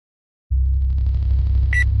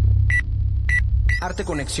Arte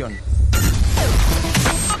Conexión.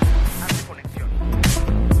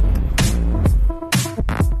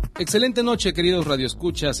 Excelente noche, queridos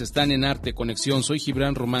radioescuchas, están en Arte Conexión. Soy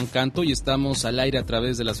Gibran Román Canto y estamos al aire a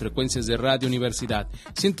través de las frecuencias de Radio Universidad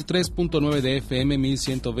 103.9 de FM,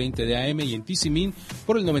 1120 de AM y en Tizimín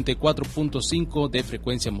por el 94.5 de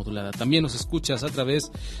frecuencia modulada. También nos escuchas a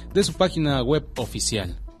través de su página web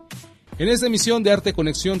oficial. En esta emisión de Arte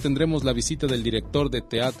Conexión tendremos la visita del director de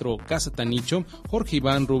teatro Casa Tanicho, Jorge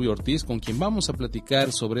Iván Rubio Ortiz, con quien vamos a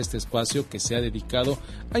platicar sobre este espacio que se ha dedicado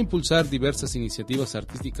a impulsar diversas iniciativas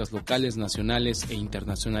artísticas locales, nacionales e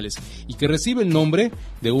internacionales, y que recibe el nombre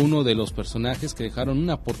de uno de los personajes que dejaron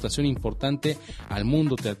una aportación importante al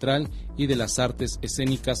mundo teatral y de las artes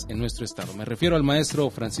escénicas en nuestro estado. Me refiero al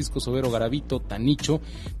maestro Francisco Sobero Garavito Tanicho,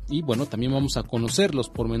 y bueno, también vamos a conocer los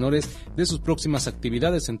pormenores de sus próximas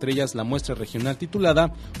actividades, entre ellas la muestra regional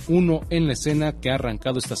titulada Uno en la Escena, que ha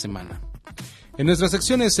arrancado esta semana. En nuestras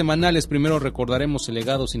secciones semanales primero recordaremos el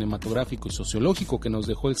legado cinematográfico y sociológico que nos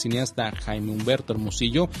dejó el cineasta Jaime Humberto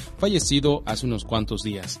Hermosillo, fallecido hace unos cuantos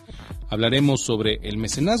días. Hablaremos sobre el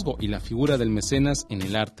mecenazgo y la figura del mecenas en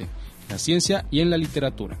el arte, la ciencia y en la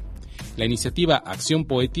literatura. La iniciativa Acción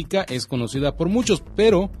Poética es conocida por muchos,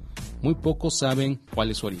 pero muy pocos saben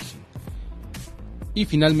cuál es su origen. Y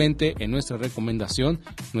finalmente, en nuestra recomendación,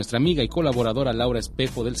 nuestra amiga y colaboradora Laura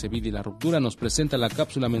Espejo del Sevilla y la Ruptura nos presenta la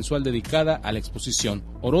cápsula mensual dedicada a la exposición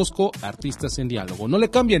Orozco, Artistas en Diálogo. No le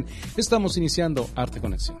cambien, estamos iniciando Arte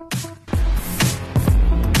Conexión.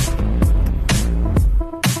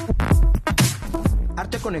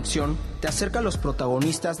 Arte Conexión te acerca a los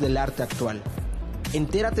protagonistas del arte actual.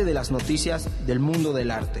 Entérate de las noticias del mundo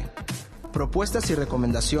del arte. Propuestas y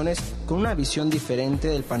recomendaciones con una visión diferente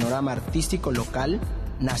del panorama artístico local,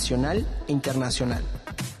 nacional e internacional.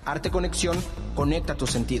 Arte Conexión conecta tus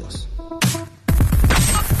sentidos.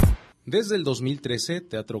 Desde el 2013,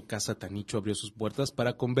 Teatro Casa Tanicho abrió sus puertas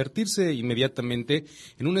para convertirse inmediatamente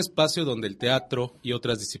en un espacio donde el teatro y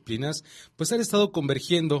otras disciplinas pues han estado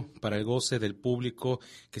convergiendo para el goce del público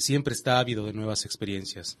que siempre está ávido de nuevas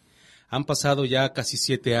experiencias. Han pasado ya casi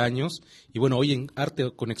 7 años y bueno, hoy en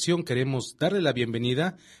Arte Conexión queremos darle la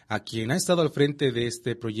bienvenida a quien ha estado al frente de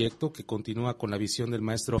este proyecto que continúa con la visión del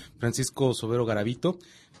maestro Francisco Sobero Garavito,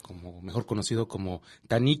 como mejor conocido como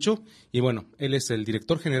Tanicho, y bueno, él es el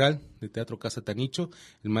director general de Teatro Casa Tanicho,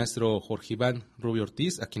 el maestro Jorge Iván Rubio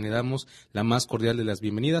Ortiz, a quien le damos la más cordial de las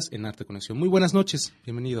bienvenidas en Arte Conexión. Muy buenas noches,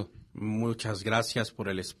 bienvenido. Muchas gracias por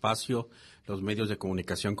el espacio, los medios de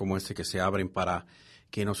comunicación como este que se abren para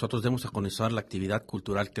que nosotros demos a conocer la actividad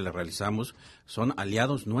cultural que le realizamos, son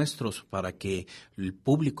aliados nuestros para que el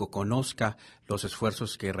público conozca los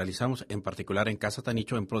esfuerzos que realizamos, en particular en Casa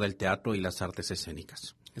Tanicho, en pro del teatro y las artes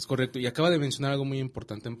escénicas. Es correcto, y acaba de mencionar algo muy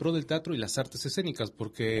importante, en pro del teatro y las artes escénicas,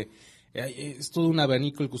 porque es todo un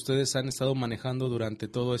abanico el que ustedes han estado manejando durante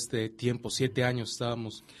todo este tiempo, 7 años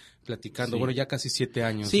estábamos platicando, sí. Bueno, ya casi 7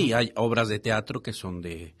 años. Sí, ¿no? Hay obras de teatro que son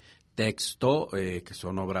de texto, que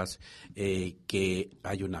son obras que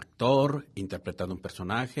hay un actor interpretando un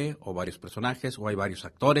personaje o varios personajes o hay varios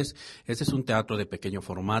actores. Este es un teatro de pequeño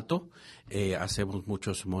formato, hacemos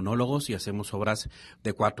muchos monólogos y hacemos obras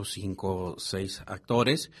de 4, 5, 6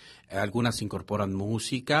 actores. Algunas incorporan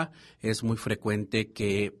música. Es muy frecuente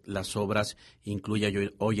que las obras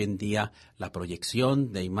incluyan hoy en día la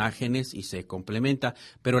proyección de imágenes y se complementa,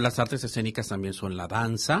 pero las artes escénicas también son la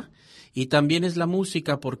danza y también es la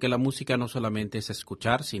música, porque la música no solamente es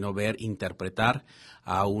escuchar, sino ver, interpretar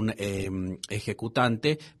a un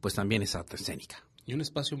ejecutante, pues también es arte escénica. Y un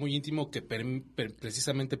espacio muy íntimo que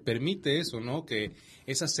precisamente permite eso, ¿no? Que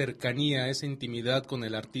esa cercanía, esa intimidad con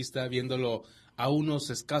el artista, viéndolo a unos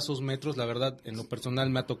escasos metros. La verdad, en lo personal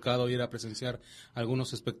me ha tocado ir a presenciar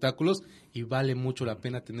algunos espectáculos y vale mucho la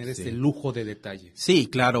pena tener este lujo de detalle. Sí,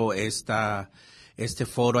 claro, este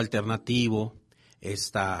foro alternativo,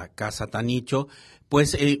 esta Casa Tanicho,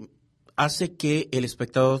 pues hace que el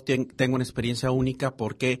espectador tenga una experiencia única,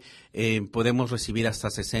 porque podemos recibir hasta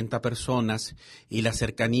 60 personas y la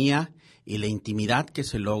cercanía y la intimidad que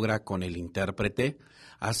se logra con el intérprete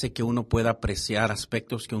hace que uno pueda apreciar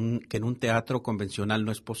aspectos que en un teatro convencional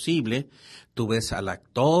no es posible. Tú ves al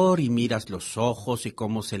actor y miras los ojos y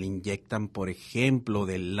cómo se le inyectan, por ejemplo,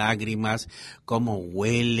 de lágrimas, cómo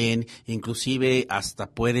huelen, inclusive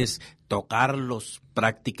hasta puedes tocarlos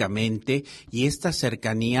prácticamente, y esta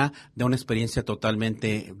cercanía da una experiencia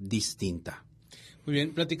totalmente distinta. Muy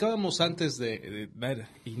bien, platicábamos antes de dar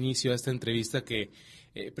inicio a esta entrevista que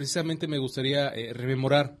precisamente me gustaría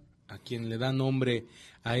rememorar a quien le da nombre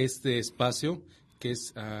a este espacio, que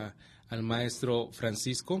es al maestro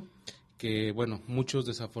Francisco, que, bueno, muchos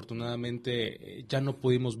desafortunadamente ya no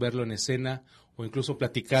pudimos verlo en escena o incluso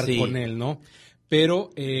platicar con él, ¿no?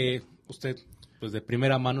 Pero usted, pues de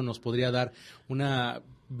primera mano nos podría dar una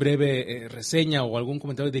breve reseña o algún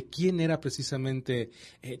comentario de quién era precisamente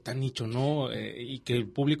Tanicho, ¿no? Y que el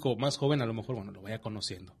público más joven a lo mejor, bueno, lo vaya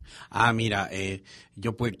conociendo. Mira,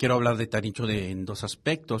 yo quiero hablar de Tanicho en dos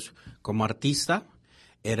aspectos. Como artista,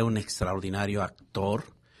 era un extraordinario actor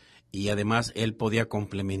y además él podía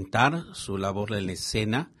complementar su labor en la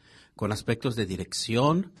escena con aspectos de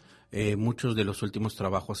dirección. Muchos de los últimos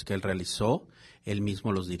trabajos que él realizó, él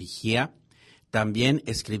mismo los dirigía. También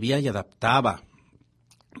escribía y adaptaba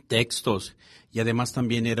textos y además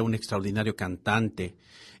también era un extraordinario cantante.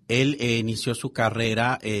 Él inició su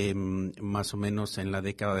carrera más o menos en la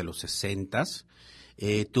década de los 60.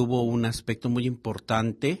 Tuvo un aspecto muy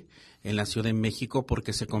importante en la Ciudad de México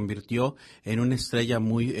porque se convirtió en una estrella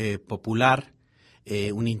muy popular,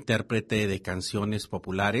 un intérprete de canciones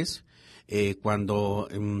populares. Cuando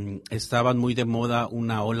estaban muy de moda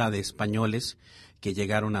una ola de españoles que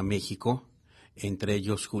llegaron a México, entre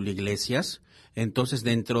ellos Julio Iglesias. Entonces,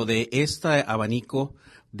 dentro de este abanico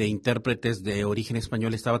de intérpretes de origen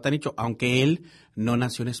español estaba Tanicho, aunque él no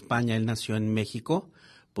nació en España, él nació en México,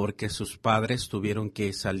 porque sus padres tuvieron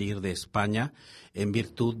que salir de España en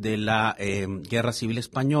virtud de la Guerra Civil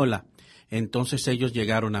Española. Entonces ellos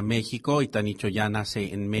llegaron a México y Tanicho ya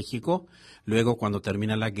nace en México. Luego, cuando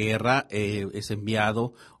termina la guerra, es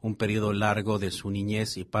enviado un periodo largo de su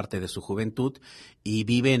niñez y parte de su juventud y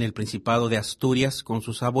vive en el Principado de Asturias con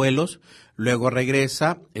sus abuelos. Luego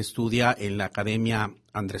regresa, estudia en la Academia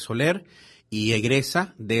Andrés Soler y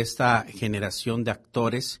egresa de esta generación de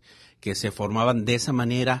actores que se formaban de esa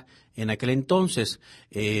manera en aquel entonces.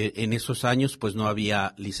 En esos años pues no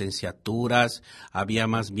había licenciaturas, había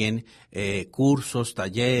más bien cursos,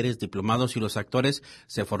 talleres, diplomados, y los actores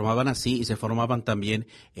se formaban así y se formaban también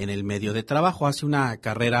en el medio de trabajo. Hace una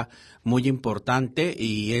carrera muy importante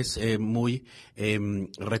y es muy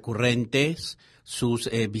recurrente sus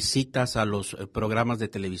visitas a los programas de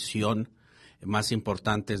televisión más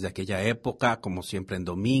importantes de aquella época, como Siempre en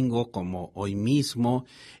Domingo, como Hoy Mismo.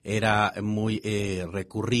 Era muy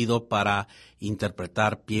recurrido para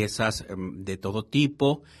interpretar piezas de todo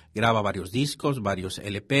tipo. Graba varios discos, varios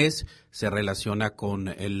LPs, se relaciona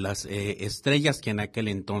con las estrellas que en aquel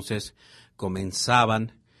entonces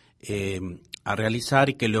comenzaban a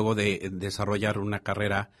realizar y que luego de desarrollar una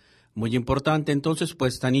carrera muy importante. Entonces,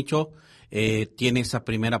 pues Tanicho tiene esa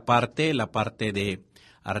primera parte, la parte de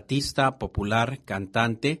artista popular,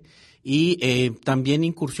 cantante, y también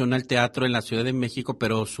incursionó al teatro en la Ciudad de México,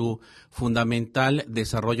 pero su fundamental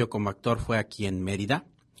desarrollo como actor fue aquí en Mérida.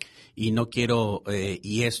 Y no quiero,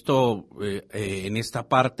 y esto en esta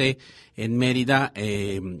parte en Mérida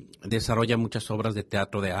desarrolla muchas obras de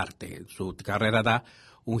teatro de arte. Su carrera da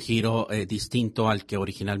un giro distinto al que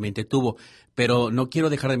originalmente tuvo. Pero no quiero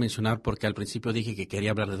dejar de mencionar, porque al principio dije que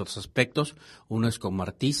quería hablar de dos aspectos. Uno es como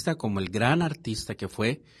artista, como el gran artista que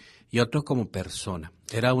fue, y otro como persona.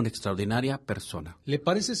 Era una extraordinaria persona. ¿Le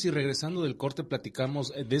parece si regresando del corte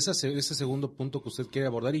platicamos de ese segundo punto que usted quiere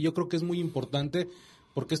abordar? Y yo creo que es muy importante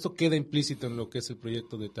porque esto queda implícito en lo que es el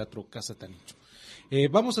proyecto de teatro Casa Tanicho.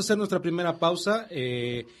 Vamos a hacer nuestra primera pausa.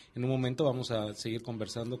 En un momento vamos a seguir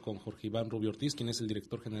conversando con Jorge Iván Rubio Ortiz, quien es el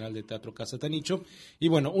director general de Teatro Casa Tanicho. Y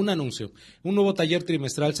bueno, un anuncio. Un nuevo taller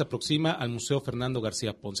trimestral se aproxima al Museo Fernando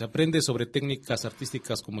García Ponce. Aprende sobre técnicas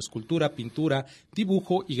artísticas como escultura, pintura,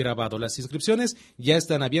 dibujo y grabado. Las inscripciones ya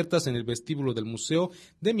están abiertas en el vestíbulo del museo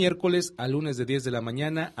de miércoles a lunes de 10 de la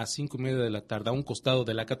mañana a 5:30 de la tarde, a un costado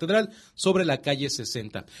de la catedral, sobre la calle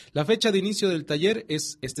 60. La fecha de inicio del taller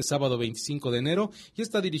es este sábado 25 de enero y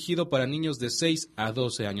está dirigido para niños de 6 a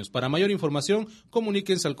 12 años. Para mayor información,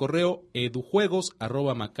 comuníquense al correo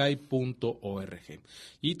edujuegos@macay.org.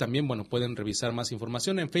 Y también, bueno, pueden revisar más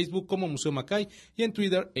información en Facebook como Museo Macay y en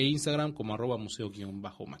Twitter e Instagram como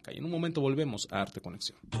 @museo_macay. En un momento volvemos a Arte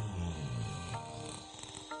Conexión.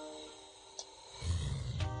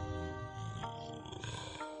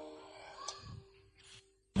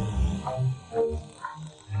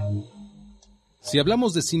 Si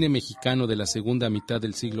hablamos de cine mexicano de la segunda mitad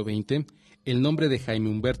del siglo XX, el nombre de Jaime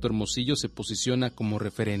Humberto Hermosillo se posiciona como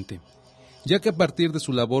referente, ya que a partir de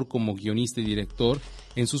su labor como guionista y director,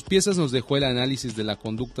 en sus piezas nos dejó el análisis de la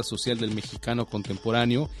conducta social del mexicano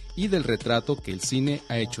contemporáneo y del retrato que el cine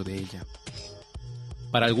ha hecho de ella.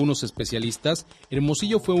 Para algunos especialistas,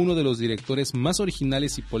 Hermosillo fue uno de los directores más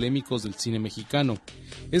originales y polémicos del cine mexicano.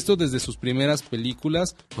 Esto desde sus primeras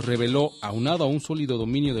películas pues reveló, aunado a un sólido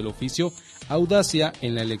dominio del oficio, audacia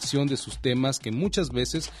en la elección de sus temas que muchas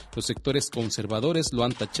veces los sectores conservadores lo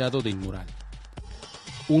han tachado de inmoral.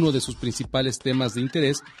 Uno de sus principales temas de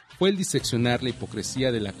interés fue el diseccionar la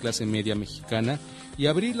hipocresía de la clase media mexicana y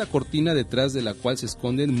abrir la cortina detrás de la cual se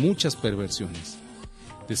esconden muchas perversiones.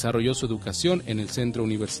 Desarrolló su educación en el Centro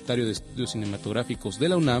Universitario de Estudios Cinematográficos de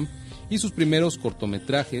la UNAM y sus primeros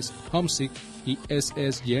cortometrajes, Homesick y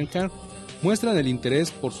S.S. Jenker, muestran el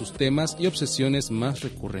interés por sus temas y obsesiones más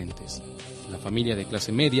recurrentes: la familia de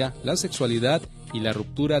clase media, la sexualidad y la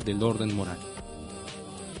ruptura del orden moral.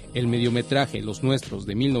 El mediometraje Los Nuestros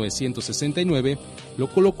de 1969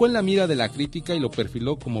 lo colocó en la mira de la crítica y lo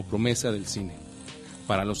perfiló como promesa del cine.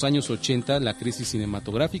 Para los años 80, la crisis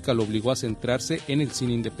cinematográfica lo obligó a centrarse en el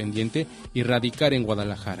cine independiente y radicar en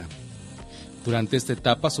Guadalajara. Durante esta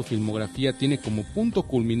etapa, su filmografía tiene como punto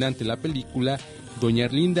culminante la película Doña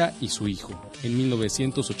Erlinda y su hijo, en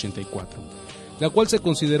 1984, la cual se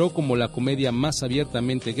consideró como la comedia más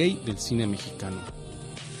abiertamente gay del cine mexicano.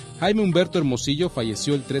 Jaime Humberto Hermosillo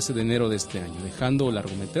falleció el 13 de enero de este año, dejando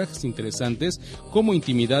largometrajes interesantes como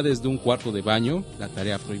Intimidades de un cuarto de baño, La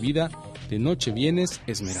tarea prohibida, De noche vienes,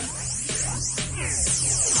 Esmeralda.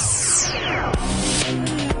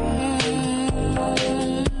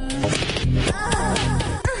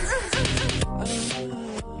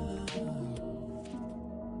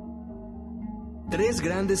 Tres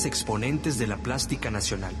grandes exponentes de la plástica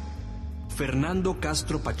nacional: Fernando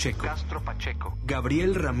Castro Pacheco,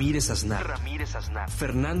 Gabriel Ramírez Aznar,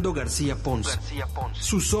 Fernando García Ponce.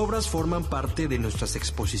 Sus obras forman parte de nuestras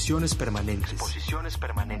exposiciones permanentes.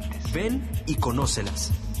 Ven y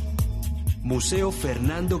conócelas. Museo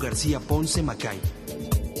Fernando García Ponce, Macay.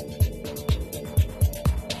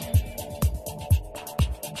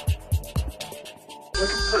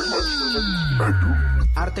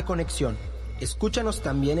 Arte Conexión. Escúchanos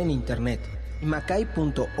también en internet: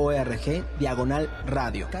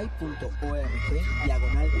 macay.org/radio.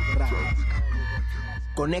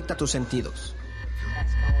 Conecta tus sentidos.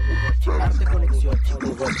 Arte Conexión.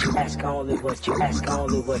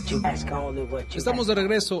 Estamos de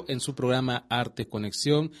regreso en su programa Arte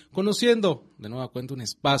Conexión, conociendo de nueva cuenta un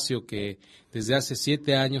espacio que desde hace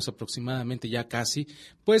 7 años aproximadamente, ya casi,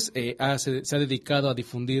 pues se ha dedicado a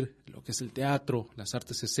difundir lo que es el teatro, las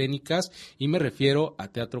artes escénicas, y me refiero a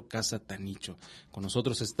Teatro Casa Tanicho. Con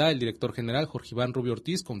nosotros está el director general Jorge Iván Rubio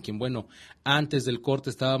Ortiz, con quien, bueno, antes del corte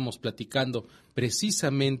estábamos platicando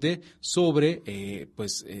precisamente sobre,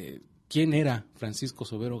 quién era Francisco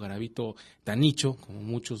Sobero Garavito Tanicho, como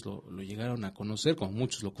muchos lo llegaron a conocer, como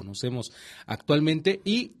muchos lo conocemos actualmente,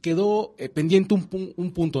 y quedó pendiente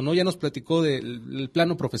un punto, ¿no? Ya nos platicó del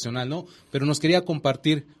plano profesional, ¿no? Pero nos quería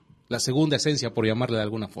compartir la segunda esencia, por llamarle de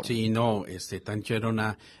alguna forma. Sí, no, Tanicho era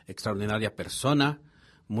una extraordinaria persona,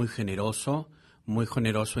 muy generoso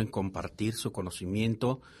en compartir su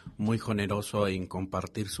conocimiento, muy generoso en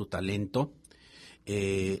compartir su talento.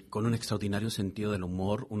 Con un extraordinario sentido del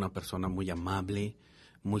humor, una persona muy amable,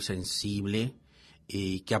 muy sensible,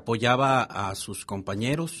 y que apoyaba a sus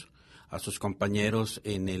compañeros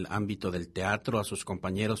en el ámbito del teatro, a sus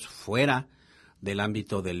compañeros fuera del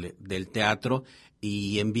ámbito del teatro,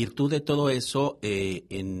 y en virtud de todo eso,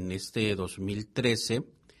 en este 2013,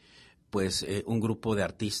 pues un grupo de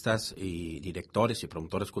artistas y directores y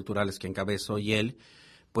promotores culturales que encabezo y él,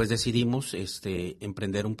 pues decidimos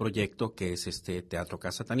emprender un proyecto que es Teatro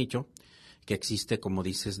Casa Tanicho, que existe, como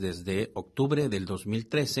dices, desde octubre del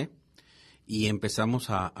 2013, y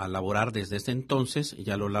empezamos a laborar desde ese entonces,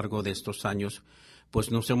 y a lo largo de estos años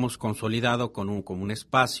pues nos hemos consolidado con un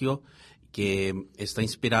espacio que está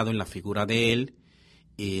inspirado en la figura de él,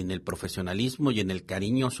 en el profesionalismo y en el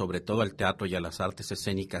cariño sobre todo al teatro y a las artes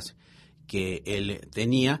escénicas que él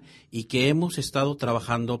tenía, y que hemos estado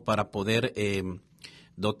trabajando para poder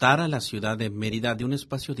dotar a la ciudad de Mérida de un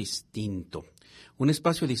espacio distinto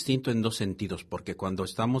en dos sentidos, porque cuando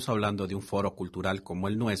estamos hablando de un foro cultural como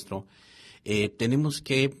el nuestro, tenemos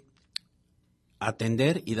que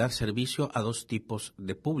atender y dar servicio a dos tipos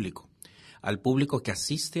de público: al público que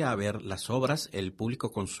asiste a ver las obras, el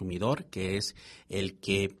público consumidor, que es el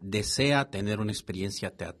que desea tener una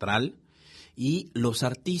experiencia teatral, y los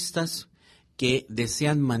artistas que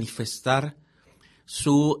desean manifestar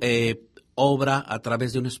su obra a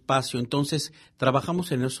través de un espacio. Entonces,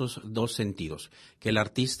 trabajamos en esos dos sentidos: que el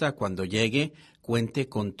artista, cuando llegue, cuente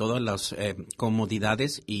con todas las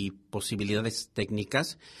comodidades y posibilidades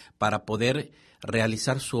técnicas para poder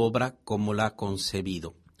realizar su obra como la ha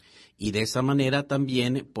concebido, y de esa manera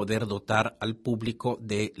también poder dotar al público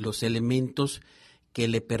de los elementos que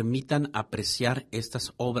le permitan apreciar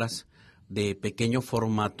estas obras de pequeño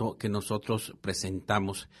formato que nosotros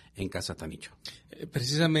presentamos en Casa Tanicho.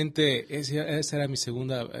 Precisamente esa era mi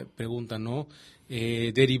segunda pregunta, ¿no?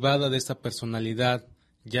 Derivada de esta personalidad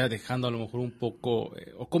ya dejando a lo mejor un poco,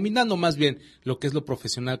 o combinando más bien lo que es lo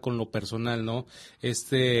profesional con lo personal, ¿no?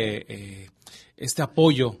 Este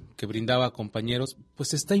apoyo que brindaba a compañeros,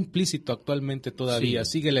 pues está implícito actualmente todavía,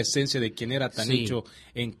 Sí. sigue la esencia de quien era Tanicho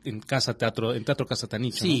en Teatro Casa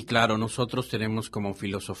Tanicho. Sí, ¿no? claro, nosotros tenemos como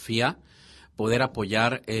filosofía poder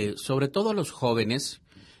apoyar sobre todo a los jóvenes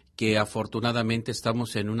que afortunadamente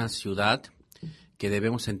estamos en una ciudad que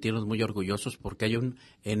debemos sentirnos muy orgullosos porque hay un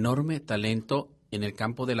enorme talento en el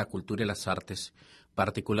campo de la cultura y las artes,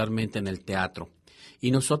 particularmente en el teatro.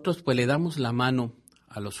 Y nosotros pues le damos la mano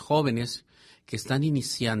a los jóvenes que están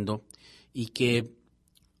iniciando y que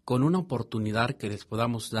con una oportunidad que les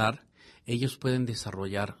podamos dar, ellos pueden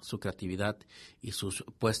desarrollar su creatividad y sus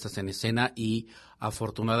puestas en escena y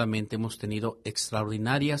afortunadamente hemos tenido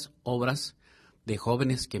extraordinarias obras de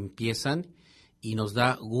jóvenes que empiezan y nos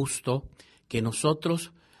da gusto que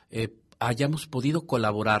nosotros hayamos podido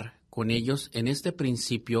colaborar con ellos en este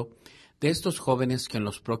principio de estos jóvenes que en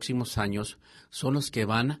los próximos años son los que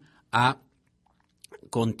van a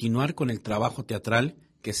continuar con el trabajo teatral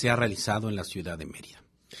que se ha realizado en la ciudad de Mérida.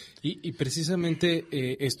 Y precisamente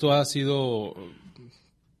esto ha sido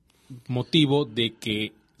motivo de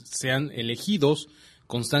que sean elegidos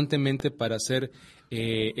constantemente para hacer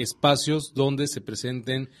espacios donde se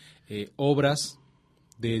presenten obras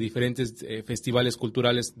de diferentes festivales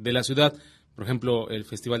culturales de la ciudad. Por ejemplo, el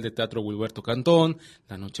Festival de Teatro Wilberto Cantón,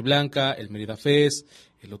 la Noche Blanca, el Mérida Fest,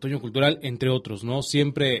 el Otoño Cultural, entre otros, ¿no?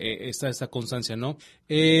 Siempre está esa constancia, ¿no?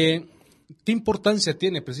 ¿Qué importancia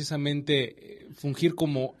tiene precisamente fungir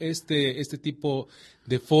como este tipo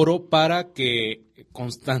de foro para que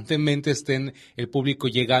constantemente estén el público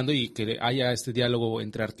llegando y que haya este diálogo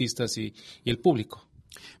entre artistas y el público?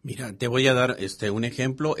 Mira, te voy a dar un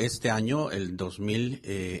ejemplo. Este año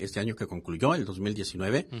que concluyó, el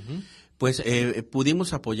 2019, pues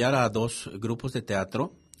pudimos apoyar a 2 grupos de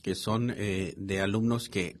teatro que son de alumnos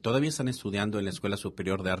que todavía están estudiando en la Escuela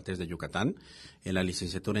Superior de Artes de Yucatán, en la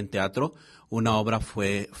licenciatura en teatro. Una obra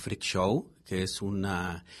fue Freak Show, que es un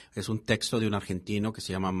texto de un argentino que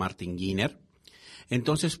se llama Martin Giner.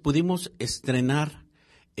 Entonces pudimos estrenar,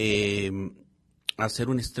 hacer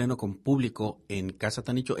un estreno con público en Casa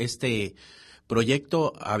Tanicho. Este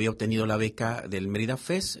proyecto había obtenido la beca del Mérida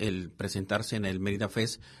Fest, el presentarse en el Mérida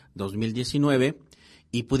Fest 2019,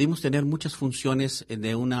 y pudimos tener muchas funciones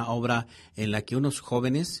de una obra en la que unos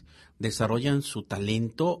jóvenes desarrollan su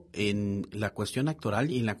talento en la cuestión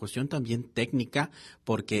actoral y en la cuestión también técnica,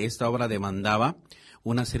 porque esta obra demandaba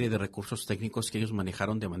una serie de recursos técnicos que ellos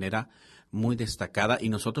manejaron de manera muy destacada y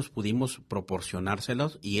nosotros pudimos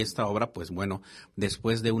proporcionárselos, y esta obra, pues bueno,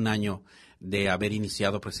 después de un año de haber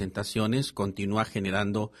iniciado presentaciones, continúa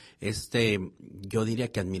generando yo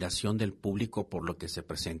diría que admiración del público por lo que se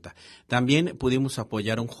presenta. También pudimos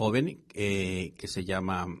apoyar a un joven que se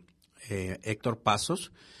llama Héctor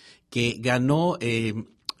Pasos, que ganó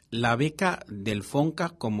la beca del FONCA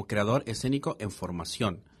como creador escénico en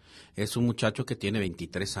formación. Es un muchacho que tiene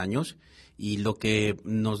 23 años y lo que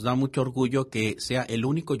nos da mucho orgullo que sea el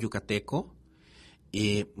único yucateco,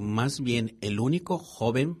 más bien el único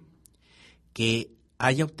joven que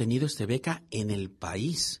haya obtenido esta beca en el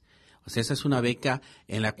país. O sea, esa es una beca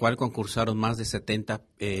en la cual concursaron más de 70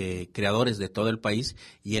 creadores de todo el país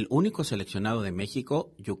y el único seleccionado de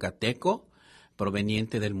México, yucateco,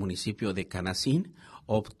 proveniente del municipio de Canacín,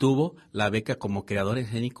 obtuvo la beca como creador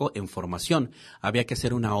escénico en formación. Había que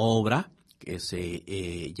hacer una obra que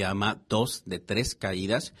se llama 2 de 3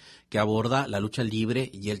 caídas, que aborda la lucha libre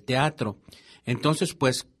y el teatro. Entonces,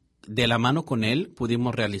 pues, de la mano con él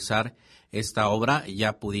pudimos realizar esta obra,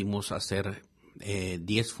 ya pudimos hacer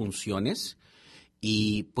 10 funciones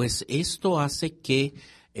y pues esto hace que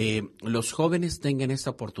los jóvenes tengan esta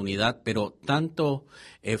oportunidad, pero tanto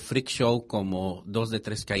Freak Show como 2 de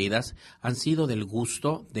 3 caídas han sido del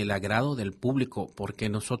gusto, del agrado del público, porque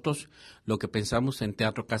nosotros lo que pensamos en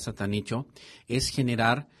Teatro Casa Tanicho es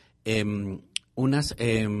generar unas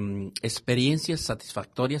experiencias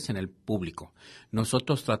satisfactorias en el público.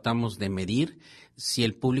 Nosotros tratamos de medir si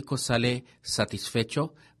el público sale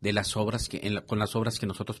satisfecho de las obras con las obras que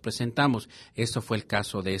nosotros presentamos. Esto fue el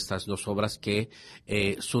caso de estas 2 obras que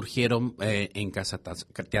surgieron en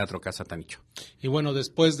Teatro Casa Tanicho. Y bueno,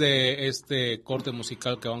 después de este corte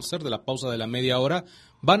musical que vamos a hacer, de la pausa de la media hora,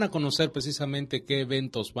 van a conocer precisamente qué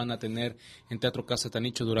eventos van a tener en Teatro Casa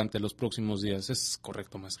Tanicho durante los próximos días. Es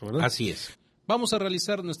correcto, maestro, ¿verdad? Así es. Vamos a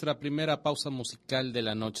realizar nuestra primera pausa musical de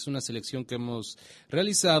la noche. Es una selección que hemos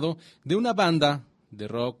realizado de una banda de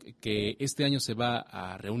rock que este año se va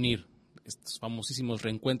a reunir. Estos famosísimos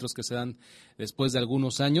reencuentros que se dan después de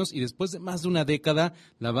algunos años y después de más de una década,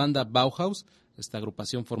 la banda Bauhaus esta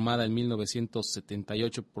agrupación formada en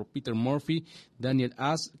 1978 por Peter Murphy, Daniel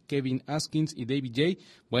Ash, Kevin Askins y David J.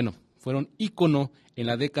 Bueno, fueron ícono en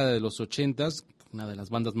la década de los 80s, una de las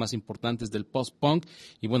bandas más importantes del post-punk,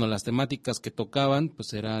 y bueno, las temáticas que tocaban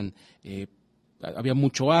pues eran, había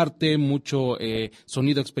mucho arte, mucho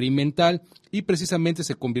sonido experimental, y precisamente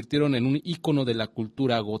se convirtieron en un ícono de la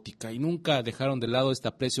cultura gótica, y nunca dejaron de lado este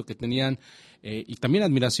aprecio que tenían, y también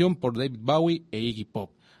admiración por David Bowie e Iggy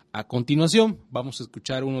Pop. A continuación, vamos a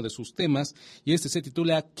escuchar uno de sus temas, y este se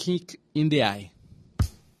titula Kick in the Eye.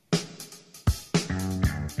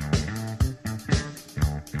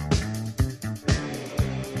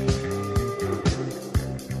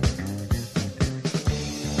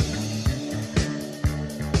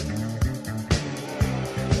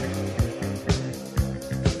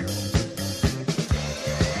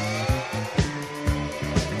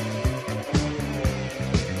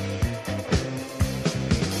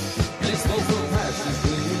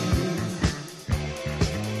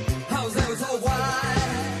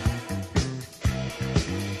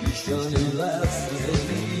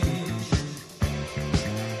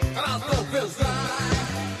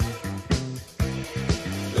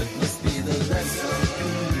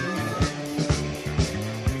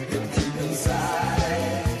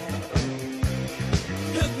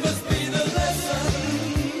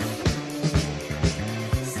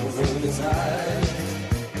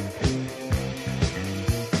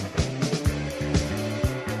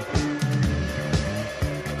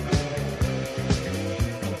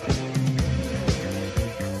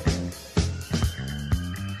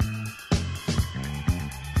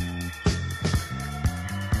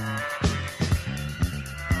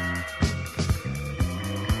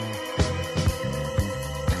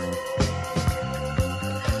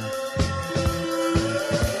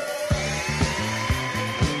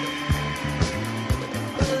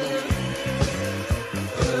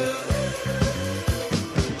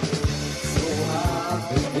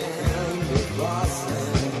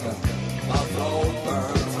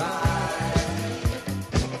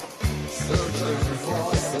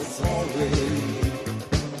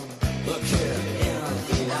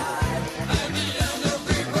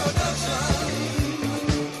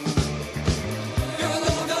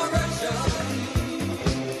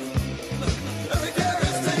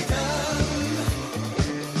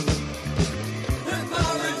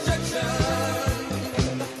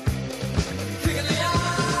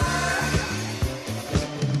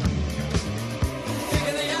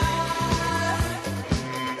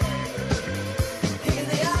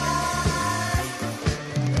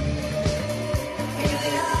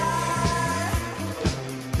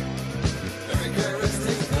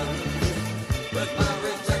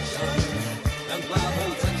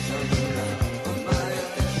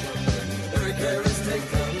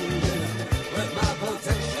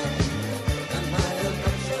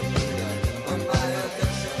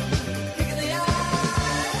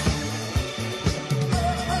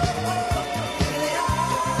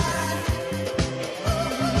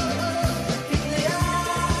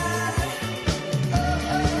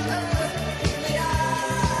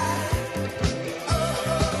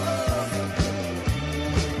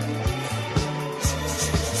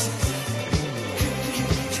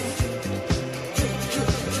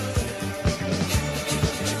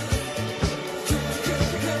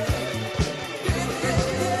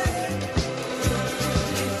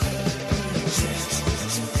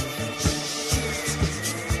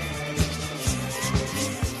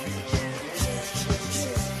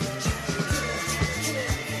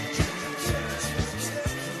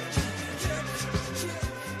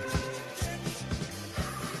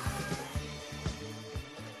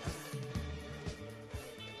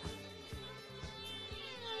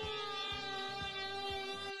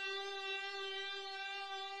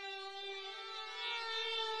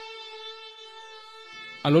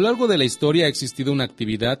 A lo largo de la historia ha existido una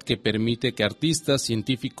actividad que permite que artistas,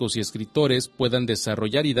 científicos y escritores puedan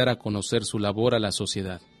desarrollar y dar a conocer su labor a la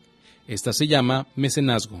sociedad. Esta se llama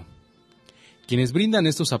mecenazgo. Quienes brindan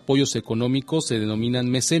estos apoyos económicos se denominan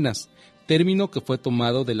mecenas, término que fue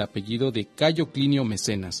tomado del apellido de Cayo Clinio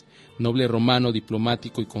Mecenas, noble romano,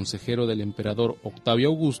 diplomático y consejero del emperador Octavio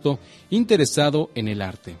Augusto, interesado en el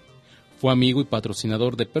arte. Fue amigo y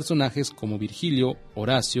patrocinador de personajes como Virgilio,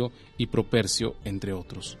 Horacio y Propercio, entre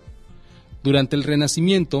otros. Durante el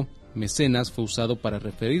Renacimiento, mecenas fue usado para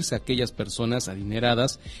referirse a aquellas personas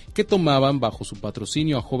adineradas que tomaban bajo su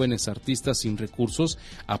patrocinio a jóvenes artistas sin recursos,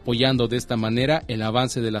 apoyando de esta manera el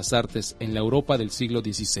avance de las artes en la Europa del siglo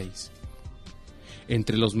XVI.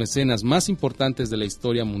 Entre los mecenas más importantes de la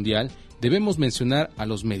historia mundial, debemos mencionar a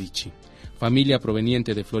los Medici, familia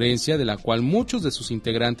proveniente de Florencia, de la cual muchos de sus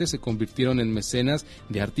integrantes se convirtieron en mecenas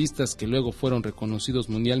de artistas que luego fueron reconocidos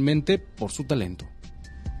mundialmente por su talento.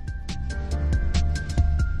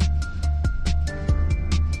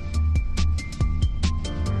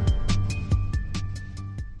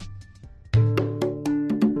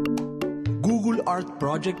 Google Art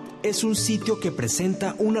Project es un sitio que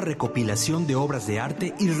presenta una recopilación de obras de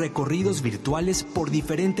arte y recorridos virtuales por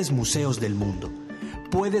diferentes museos del mundo.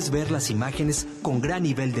 Puedes ver las imágenes con gran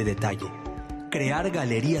nivel de detalle, crear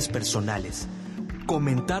galerías personales,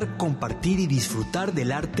 comentar, compartir y disfrutar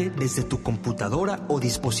del arte desde tu computadora o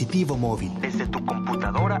dispositivo móvil.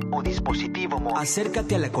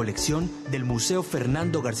 Acércate a la colección del Museo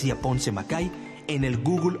Fernando García Ponce Macay en el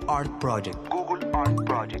Google Art Project.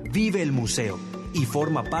 Vive el museo y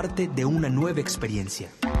forma parte de una nueva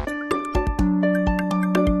experiencia.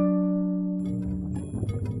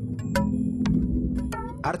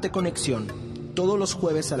 Arte Conexión, todos los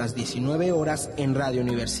jueves a las 19 horas en Radio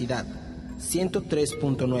Universidad,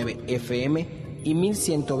 103.9 FM y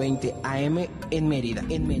 1120 AM en Mérida,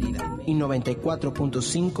 y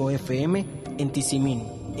 94.5 FM en Tizimín.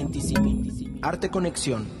 Arte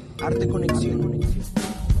Conexión.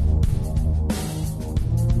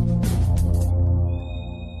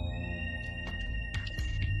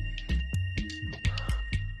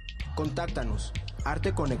 Contáctanos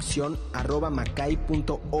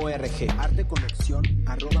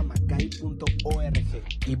arteconexion@macay.org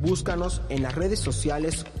y búscanos en las redes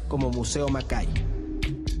sociales como Museo Macay.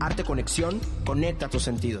 Arte Conexión, conecta tus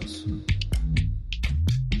sentidos.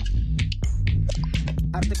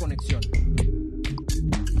 Arte Conexión.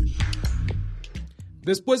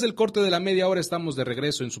 Después del corte de la media hora estamos de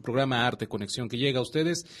regreso en su programa Arte Conexión, que llega a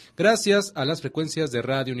ustedes gracias a las frecuencias de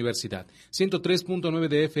Radio Universidad, 103.9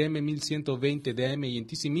 de FM, 1120 de AM y en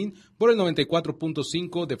Tizimín por el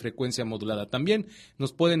 94.5 de frecuencia modulada. También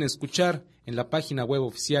nos pueden escuchar en la página web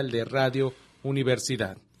oficial de Radio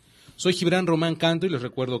Universidad. Soy Gibran Román Canto y les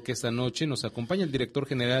recuerdo que esta noche nos acompaña el director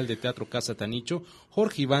general de Teatro Casa Tanicho,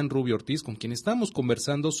 Jorge Iván Rubio Ortiz, con quien estamos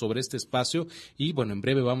conversando sobre este espacio y, bueno, en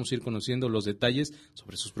breve vamos a ir conociendo los detalles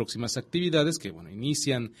sobre sus próximas actividades que, bueno,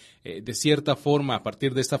 inician de cierta forma a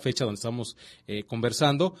partir de esta fecha donde estamos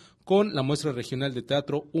conversando con la muestra regional de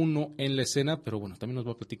teatro 1 en la escena, pero bueno, también nos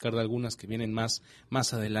va a platicar de algunas que vienen más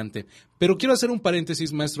adelante. Pero quiero hacer un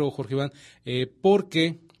paréntesis, maestro Jorge Iván,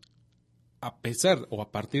 porque a pesar o a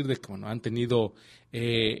partir de que bueno, han tenido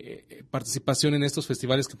participación en estos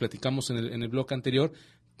festivales que platicamos en el bloque anterior,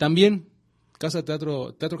 también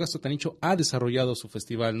Teatro Casa Tanicho ha desarrollado su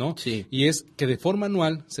festival, ¿no? Sí. Y es que de forma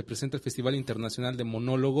anual se presenta el Festival Internacional de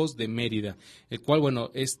Monólogos de Mérida, el cual, bueno,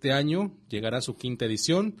 este año llegará a su 5ª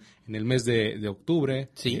edición en el mes de octubre.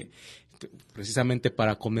 Sí. Precisamente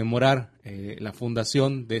para conmemorar la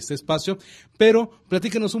fundación de este espacio, pero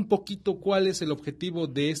platíquenos un poquito cuál es el objetivo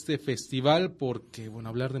de este festival, porque bueno,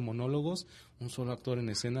 hablar de monólogos, un solo actor en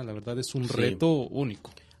escena, la verdad es un reto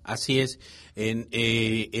único. Así es, en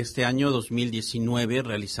este año 2019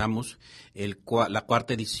 realizamos la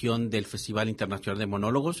 4ª edición del Festival Internacional de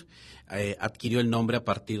Monólogos. Adquirió el nombre a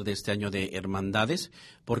partir de este año de Hermandades,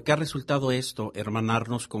 porque ha resultado esto,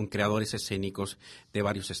 hermanarnos con creadores escénicos de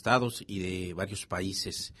varios estados y de varios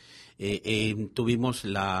países. Tuvimos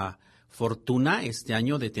la fortuna este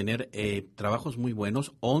año de tener trabajos muy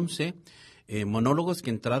buenos, 11 monólogos que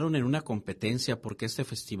entraron en una competencia, porque este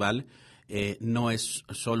festival no es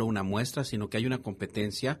solo una muestra, sino que hay una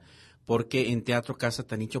competencia, porque en Teatro Casa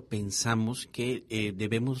Tanicho pensamos que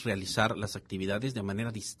debemos realizar las actividades de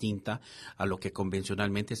manera distinta a lo que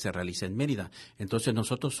convencionalmente se realiza en Mérida. Entonces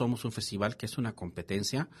nosotros somos un festival que es una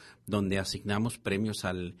competencia donde asignamos premios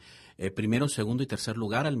al primero, segundo y tercer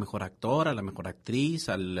lugar, al mejor actor, a la mejor actriz,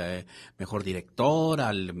 al mejor director,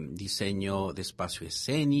 al diseño de espacio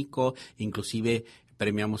escénico, inclusive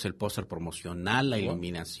premiamos el póster promocional, la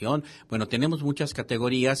iluminación. Bueno, tenemos muchas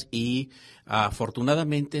categorías y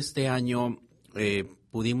afortunadamente este año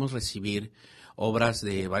pudimos recibir obras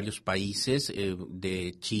de varios países,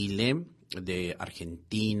 de Chile, de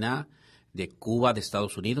Argentina, de Cuba, de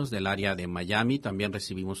Estados Unidos, del área de Miami. También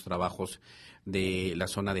recibimos trabajos de la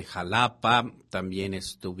zona de Jalapa, también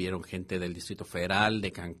estuvieron gente del Distrito Federal,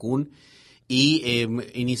 de Cancún. Y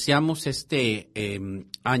iniciamos este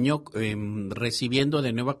año recibiendo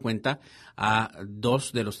de nueva cuenta a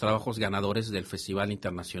 2 de los trabajos ganadores del Festival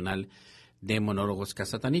Internacional de Monólogos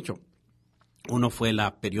Casa Tanicho. Uno fue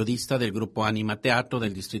la periodista del grupo Anima Teatro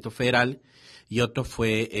del Distrito Federal y otro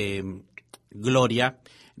fue Gloria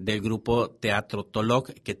del grupo Teatro Toloc,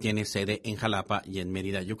 que tiene sede en Jalapa y en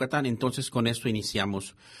Mérida, Yucatán. Entonces con esto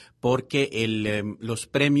iniciamos, porque los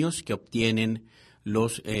premios que obtienen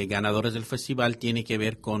los ganadores del festival tiene que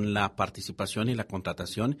ver con la participación y la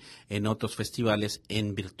contratación en otros festivales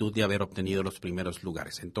en virtud de haber obtenido los primeros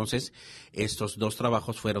lugares. Entonces, estos 2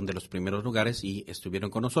 trabajos fueron de los primeros lugares y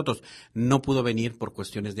estuvieron con nosotros. No pudo venir por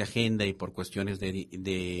cuestiones de agenda y por cuestiones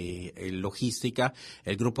de logística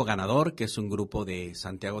el grupo ganador, que es un grupo de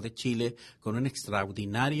Santiago de Chile con una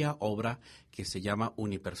extraordinaria obra que se llama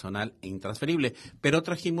Unipersonal e Intransferible. Pero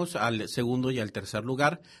trajimos al segundo y al tercer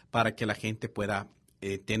lugar para que la gente pueda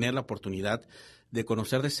tener la oportunidad de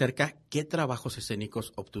conocer de cerca qué trabajos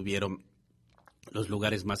escénicos obtuvieron los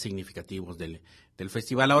lugares más significativos del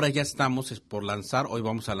festival. Ahora ya estamos por lanzar, hoy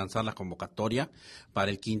vamos a lanzar la convocatoria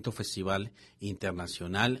para el 5º Festival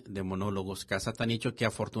Internacional de Monólogos Casa Tanicho, que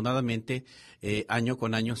afortunadamente año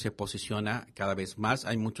con año se posiciona cada vez más.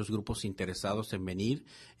 Hay muchos grupos interesados en venir,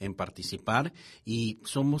 en participar, y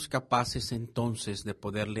somos capaces entonces de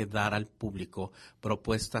poderle dar al público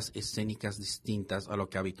propuestas escénicas distintas a lo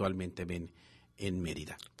que habitualmente ven en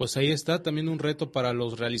Mérida. Pues ahí está también un reto para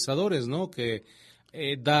los realizadores, ¿no? Que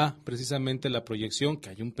da precisamente la proyección, que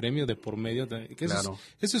hay un premio de por medio. Claro.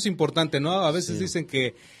 Eso es importante, ¿no? A veces sí. Dicen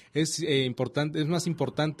que es importante, es más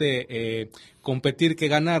importante competir que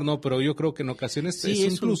ganar, ¿no? Pero yo creo que en ocasiones sí,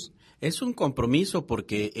 es un plus. Es un compromiso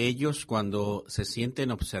porque ellos, cuando se sienten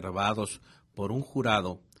observados por un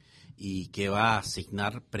jurado y que va a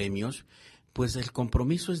asignar premios, pues el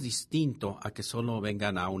compromiso es distinto a que solo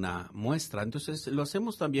vengan a una muestra. Entonces lo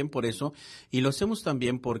hacemos también por eso, y lo hacemos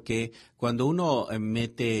también porque cuando uno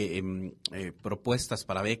mete propuestas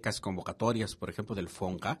para becas, convocatorias, por ejemplo del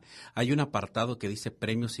FONCA, hay un apartado que dice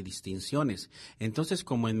premios y distinciones. Entonces,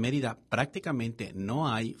 como en Mérida prácticamente no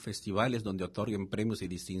hay festivales donde otorguen premios y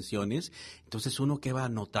distinciones, entonces uno que va a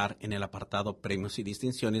notar en el apartado premios y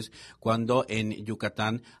distinciones cuando en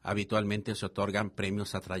Yucatán habitualmente se otorgan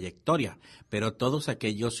premios a trayectoria. Pero todos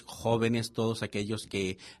aquellos jóvenes, todos aquellos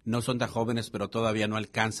que no son tan jóvenes, pero todavía no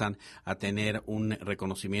alcanzan a tener un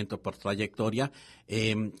reconocimiento por trayectoria,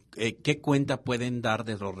 ¿qué cuenta pueden dar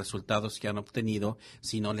de los resultados que han obtenido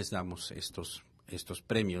si no les damos estos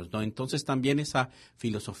premios, ¿no? Entonces también esa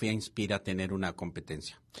filosofía inspira a tener una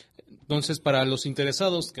competencia. Entonces, para los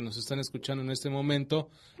interesados que nos están escuchando en este momento,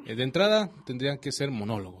 de entrada tendrían que ser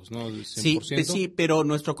monólogos, ¿no? 100%. Sí, pero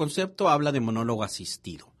nuestro concepto habla de monólogo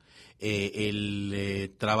asistido.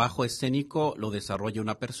 El trabajo escénico lo desarrolla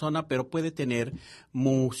una persona, pero puede tener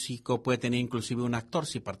músico, puede tener inclusive un actor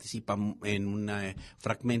si participa en un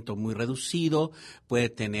fragmento muy reducido, puede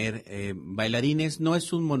tener bailarines. No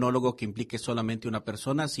es un monólogo que implique solamente una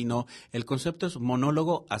persona, sino el concepto es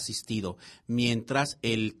monólogo asistido. Mientras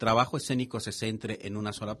el trabajo escénico se centre en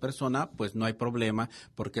una sola persona, pues no hay problema,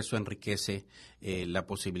 porque eso enriquece la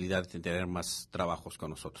posibilidad de tener más trabajos con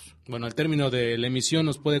nosotros. Bueno, al término de la emisión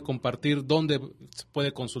nos puede compartir dónde se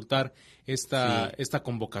puede consultar esta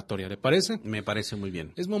convocatoria. ¿Le parece? Me parece muy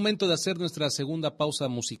bien. Es momento de hacer nuestra segunda pausa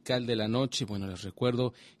musical de la noche. Bueno, les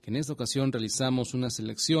recuerdo que en esta ocasión realizamos una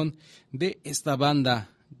selección de esta banda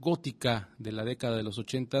gótica de la década de los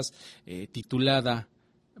 80s titulada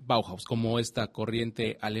Bauhaus, como esta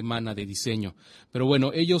corriente alemana de diseño. Pero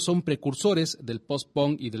bueno, ellos son precursores del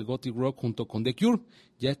post-punk y del gothic rock junto con The Cure,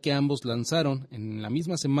 ya que ambos lanzaron en la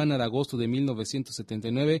misma semana de agosto de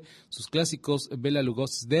 1979 sus clásicos Bela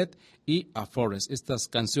Lugosi's Dead y A Forest. Estas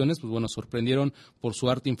canciones, pues bueno, sorprendieron por su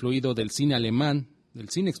arte influido del cine alemán, del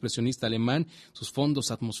cine expresionista alemán, sus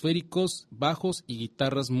fondos atmosféricos, bajos y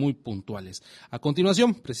guitarras muy puntuales. A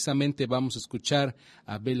continuación, precisamente vamos a escuchar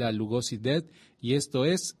a Bela Lugosi's Dead, y esto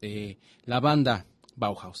es la banda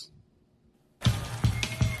Bauhaus.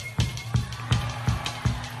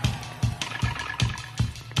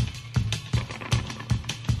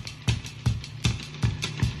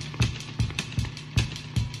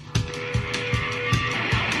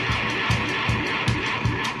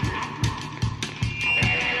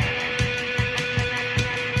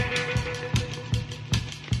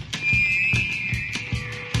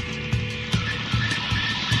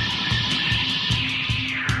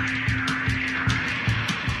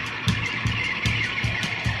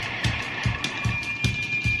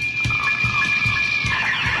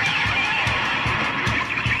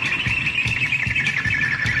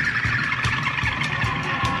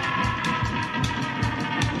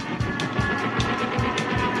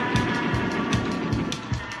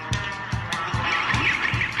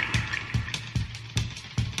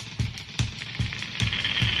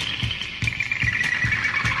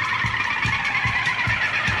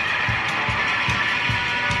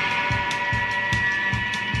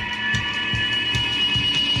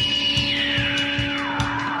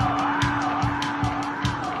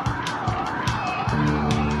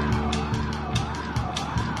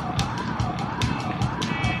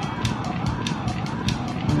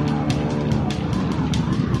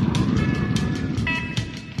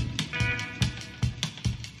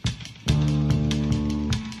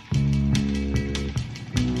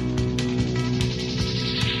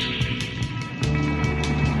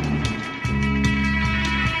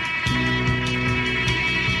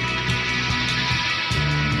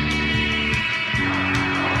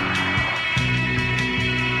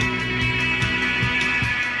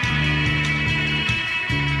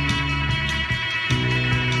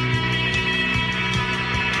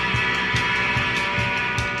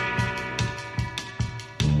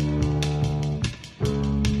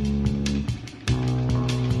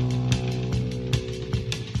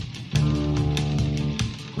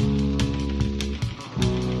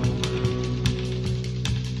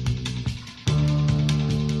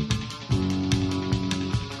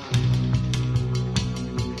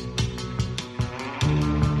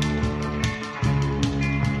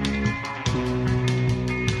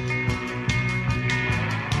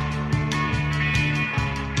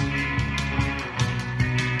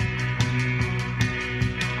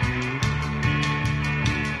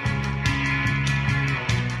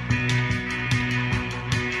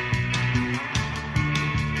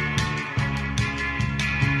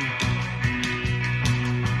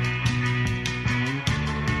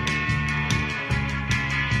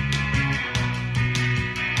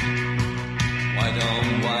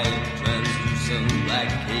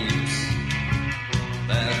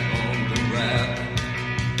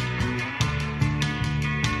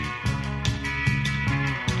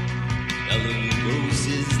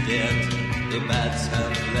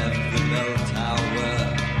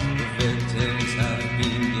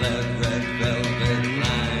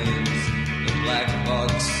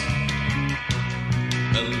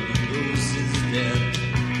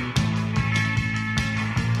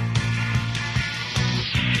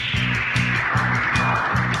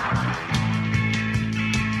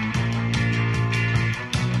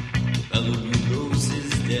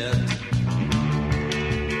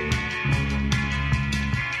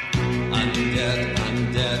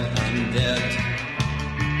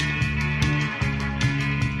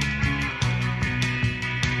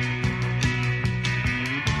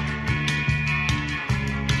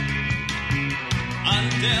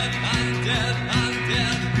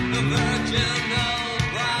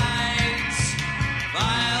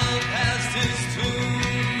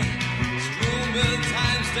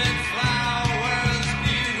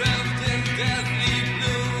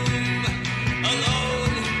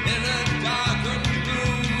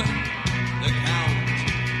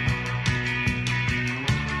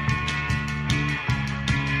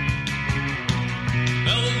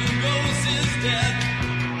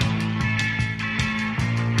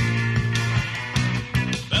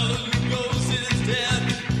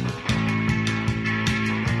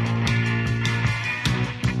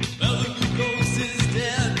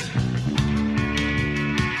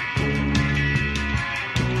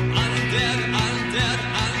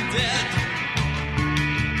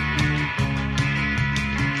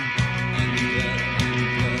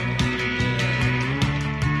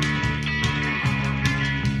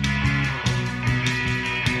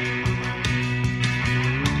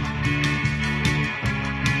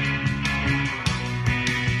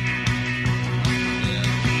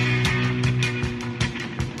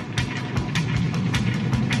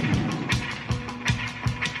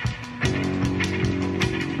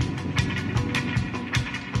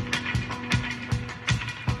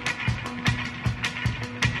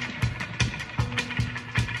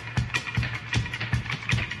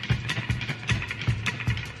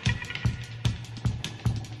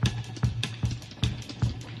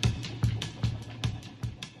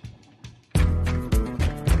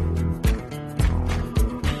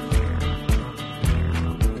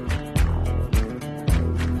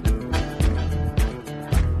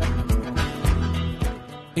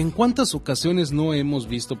 ¿En cuántas ocasiones no hemos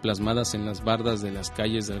visto plasmadas en las bardas de las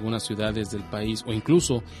calles de algunas ciudades del país o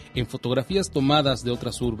incluso en fotografías tomadas de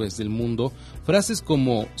otras urbes del mundo frases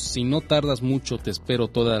como "si no tardas mucho te espero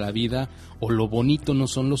toda la vida" o "lo bonito no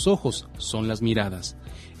son los ojos, son las miradas"?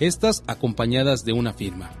 Estas acompañadas de una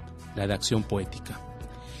firma, la de Acción Poética.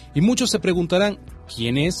 Y muchos se preguntarán,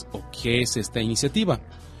 ¿quién es o qué es esta iniciativa?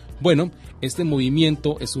 Bueno, este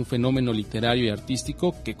movimiento es un fenómeno literario y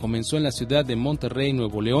artístico que comenzó en la ciudad de Monterrey,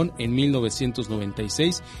 Nuevo León, en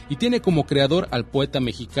 1996 y tiene como creador al poeta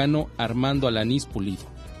mexicano Armando Alanís Pulido.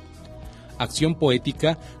 Acción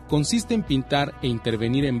Poética consiste en pintar e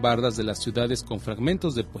intervenir en bardas de las ciudades con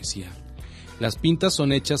fragmentos de poesía. Las pintas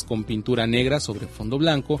son hechas con pintura negra sobre fondo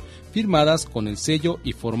blanco, firmadas con el sello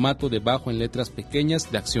y formato debajo en letras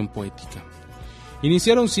pequeñas de Acción Poética.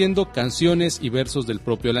 Iniciaron siendo canciones y versos del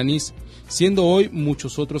propio Alanís, siendo hoy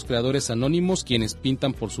muchos otros creadores anónimos quienes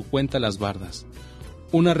pintan por su cuenta las bardas.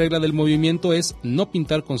 Una regla del movimiento es no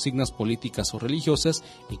pintar consignas políticas o religiosas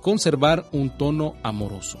y conservar un tono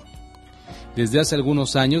amoroso. Desde hace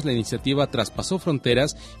algunos años la iniciativa traspasó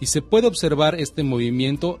fronteras y se puede observar este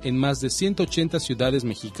movimiento en más de 180 ciudades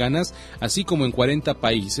mexicanas, así como en 40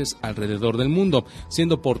 países alrededor del mundo,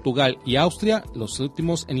 siendo Portugal y Austria los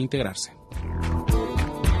últimos en integrarse.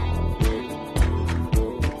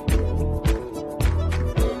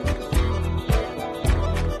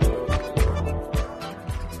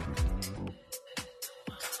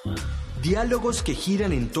 Diálogos que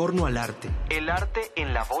giran en torno al arte. El arte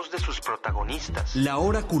en la voz de sus protagonistas. La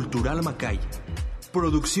Hora Cultural Macay.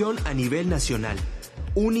 Producción a nivel nacional.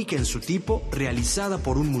 Única en su tipo, realizada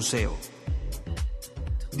por un museo.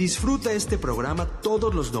 Disfruta este programa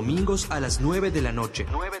todos los domingos a las 9 de la noche.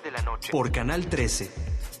 Por Canal 13.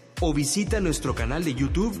 O visita nuestro canal de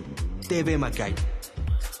YouTube, TV Macay.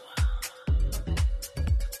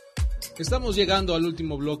 Estamos llegando al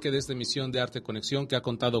último bloque de esta emisión de Arte Conexión, que ha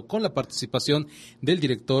contado con la participación del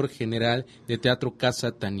director general de Teatro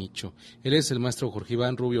Casa Tanicho. Él es el maestro Jorge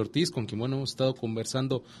Iván Rubio Ortiz, con quien hemos estado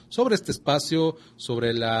conversando sobre este espacio,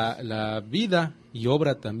 sobre la vida y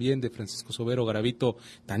obra también de Francisco Sobero Garavito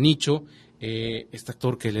Tanicho, este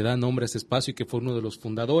actor que le da nombre a este espacio y que fue uno de los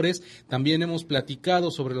fundadores. También hemos platicado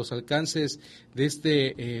sobre los alcances de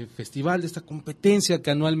este festival, de esta competencia que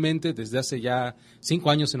anualmente, desde hace ya 5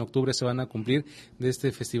 años en octubre se van a cumplir, de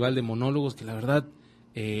este festival de monólogos, que la verdad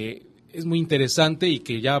es muy interesante y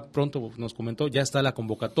que ya pronto nos comentó, ya está la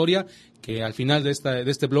convocatoria, que al final de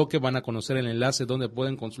este bloque van a conocer el enlace donde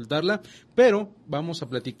pueden consultarla, pero vamos a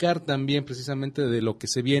platicar también precisamente de lo que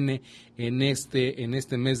se viene en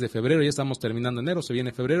este mes de febrero. Ya estamos terminando enero, se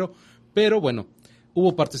viene febrero, pero bueno,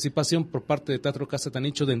 hubo participación por parte de Teatro Casa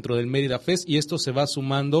Tanicho dentro del Mérida Fest, y esto se va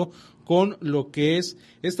sumando con lo que es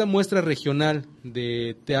esta muestra regional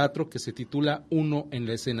de teatro que se titula Uno en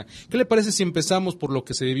la Escena. ¿Qué le parece si empezamos por lo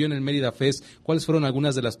que se vivió en el Mérida Fest? ¿Cuáles fueron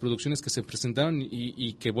algunas de las producciones que se presentaron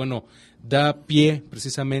y que, bueno, da pie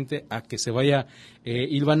precisamente a que se vaya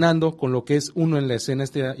hilvanando con lo que es Uno en la Escena,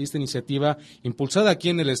 esta iniciativa impulsada aquí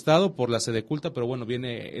en el estado por la Sedeculta, pero bueno,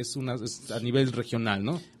 es a nivel regional,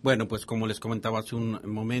 ¿no? Bueno, pues como les comentaba hace un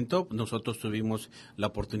momento, nosotros tuvimos la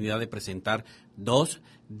oportunidad de presentar 2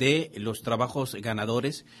 de los trabajos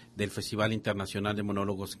ganadores del Festival Internacional de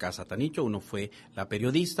Monólogos Casa Tanicho. Uno fue La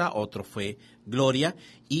Periodista, otro fue Gloria,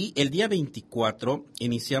 y el día 24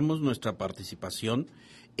 iniciamos nuestra participación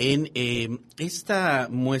en esta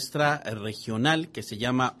muestra regional que se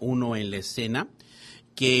llama Uno en la Escena,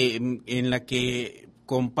 en la que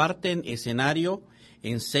comparten escenario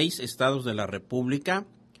en 6 estados de la República,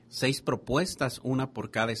 6 propuestas, una por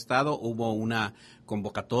cada estado. Hubo una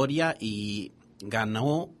convocatoria y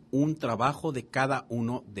ganó un trabajo de cada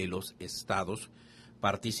uno de los estados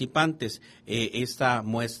participantes. Esta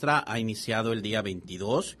muestra ha iniciado el día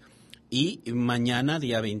 22 y mañana,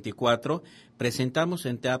 día 24, presentamos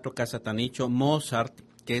en Teatro Casa Tanicho Mozart,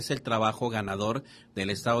 que es el trabajo ganador del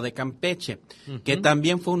estado de Campeche, que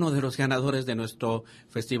también fue uno de los ganadores de nuestro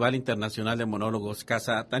Festival Internacional de Monólogos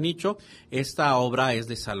Casa Tanicho. Esta obra es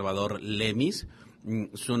de Salvador Lemis.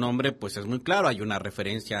 Su nombre pues es muy claro, hay una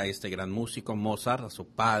referencia a este gran músico Mozart, a su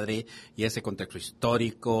padre y a ese contexto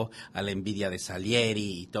histórico, a la envidia de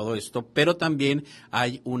Salieri y todo esto, pero también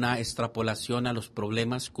hay una extrapolación a los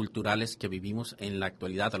problemas culturales que vivimos en la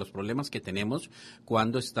actualidad, a los problemas que tenemos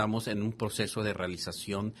cuando estamos en un proceso de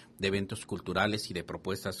realización de eventos culturales y de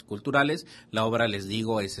propuestas culturales. La obra, les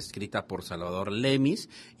digo, es escrita por Salvador Lemis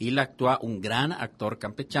y la actúa un gran actor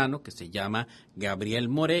campechano que se llama Gabriel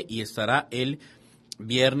More, y estará el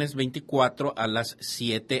viernes 24 a las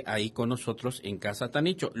 7 ahí con nosotros en Casa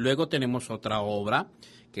Tanicho. Luego tenemos otra obra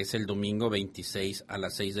que es el domingo 26 a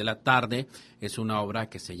las 6 de la tarde. Es una obra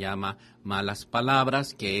que se llama Malas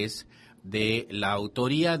Palabras, que es de la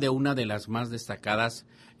autoría de una de las más destacadas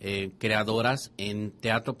creadoras en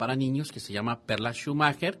teatro para niños, que se llama Perla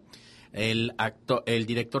Schumacher. El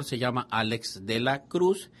director se llama Alex de la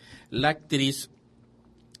Cruz. La actriz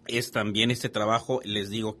es también, este trabajo, les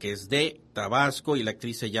digo que es de Tabasco, y la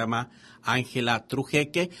actriz se llama Ángela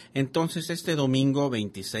Trujeque. Entonces, este domingo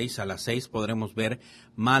 26 a las 6 podremos ver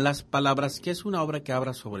Malas Palabras, que es una obra que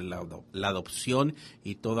habla sobre la adopción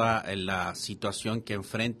y toda la situación que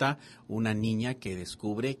enfrenta una niña que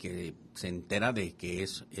descubre, que se entera de que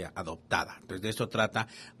es adoptada. Entonces, de eso trata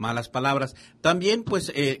Malas Palabras. También,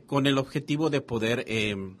 pues, con el objetivo de poder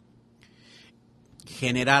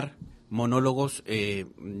generar monólogos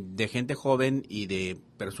de gente joven y de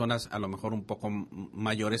personas a lo mejor un poco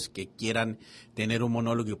mayores que quieran tener un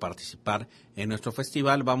monólogo y participar en nuestro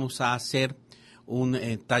festival. Vamos a hacer un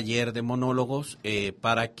taller de monólogos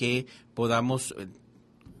para que podamos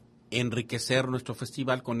enriquecer nuestro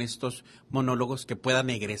festival con estos monólogos que puedan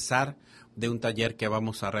egresar de un taller que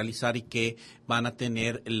vamos a realizar y que van a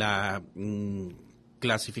tener la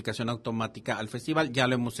clasificación automática al festival. Ya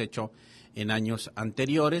lo hemos hecho en años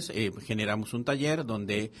anteriores. Generamos un taller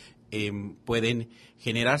donde pueden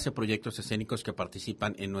generarse proyectos escénicos que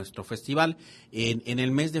participan en nuestro festival. En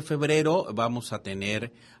el mes de febrero vamos a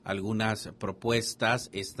tener algunas propuestas.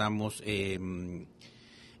 Estamos en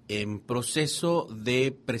proceso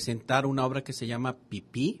de presentar una obra que se llama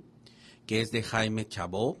Pipí, que es de Jaime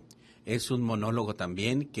Chabó. Es un monólogo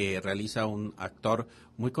también que realiza un actor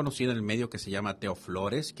muy conocido en el medio que se llama Teo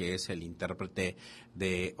Flores, que es el intérprete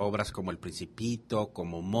de obras como El Principito,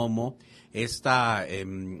 como Momo. Esta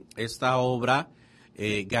obra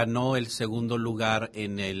ganó el segundo lugar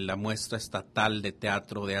en la muestra estatal de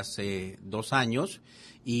teatro de hace 2 años,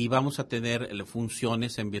 y vamos a tener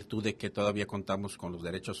funciones en virtud de que todavía contamos con los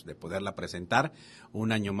derechos de poderla presentar.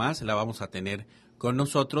 Un año más la vamos a tener con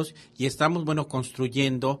nosotros, y estamos,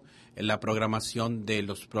 construyendo la programación de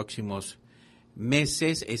los próximos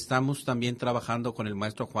meses. Estamos también trabajando con el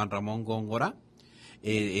maestro Juan Ramón Góngora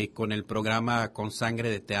con el programa Con Sangre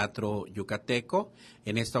de Teatro Yucateco.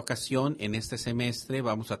 En esta ocasión, en este semestre,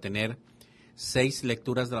 vamos a tener 6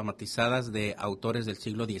 lecturas dramatizadas de autores del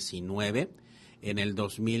siglo XIX. En el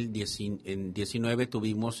 2019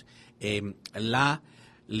 tuvimos la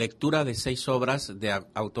lectura de 6 obras de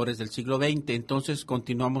autores del siglo XX. Entonces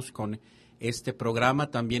continuamos con este programa.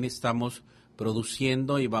 También estamos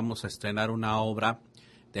produciendo y vamos a estrenar una obra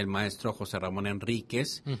del maestro José Ramón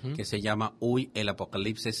Enríquez, que se llama Uy, el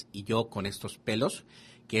Apocalipsis y yo con estos pelos,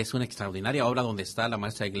 que es una extraordinaria obra donde está la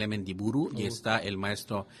maestra Iglesias Mendiburu y está el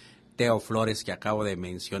maestro Teo Flores, que acabo de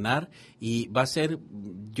mencionar, y va a ser,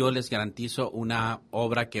 yo les garantizo, una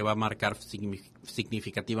obra que va a marcar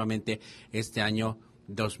significativamente este año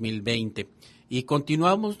 2020. Y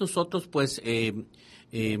continuamos nosotros, pues,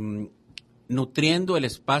 nutriendo el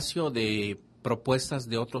espacio de propuestas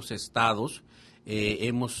de otros estados.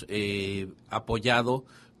 Hemos apoyado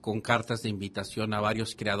con cartas de invitación a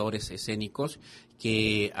varios creadores escénicos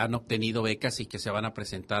que han obtenido becas y que se van a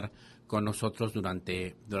presentar con nosotros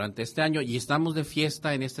durante este año. Y estamos de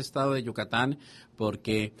fiesta en este estado de Yucatán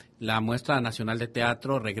porque la Muestra Nacional de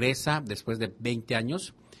Teatro regresa después de 20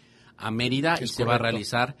 años a Mérida y se va a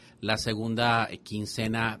realizar la segunda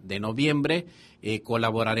quincena de noviembre.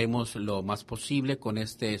 Colaboraremos lo más posible con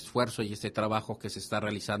este esfuerzo y este trabajo que se está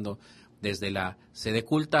realizando desde la sede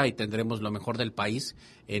culta y tendremos lo mejor del país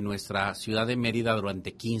en nuestra ciudad de Mérida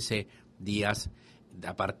durante 15 días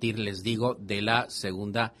a partir, les digo, de la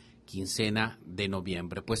segunda quincena de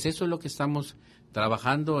noviembre. Pues eso es lo que estamos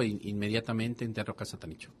trabajando inmediatamente en Teatro Casa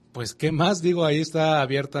Tanicho. Pues, ¿qué más? Digo, ahí está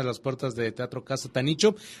abiertas las puertas de Teatro Casa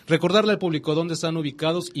Tanicho. Recordarle al público dónde están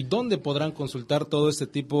ubicados y dónde podrán consultar todo este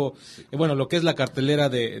tipo, lo que es la cartelera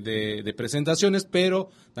de presentaciones, pero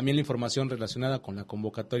también la información relacionada con la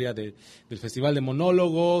convocatoria del Festival de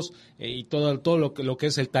Monólogos y todo lo que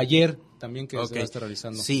es el taller también que se va a estar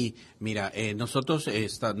realizando. Sí, mira, nosotros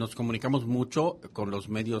nos comunicamos mucho con los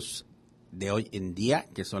medios de hoy en día,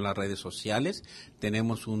 que son las redes sociales.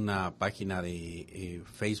 Tenemos una página de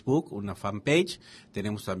Facebook, una fanpage,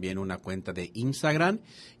 tenemos también una cuenta de Instagram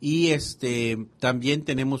y también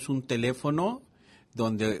tenemos un teléfono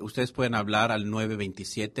donde ustedes pueden hablar al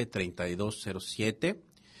 927-3207.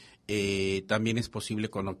 También es posible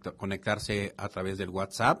conectarse a través del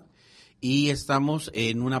WhatsApp. Y estamos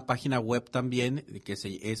en una página web también que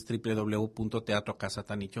es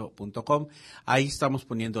www.teatrocasatanicho.com. Ahí estamos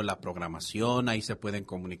poniendo la programación, ahí se pueden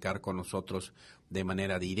comunicar con nosotros de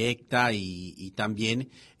manera directa y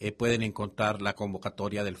también pueden encontrar la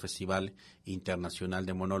convocatoria del Festival Internacional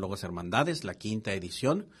de Monólogos Hermandades, la 5ª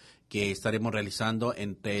edición, que estaremos realizando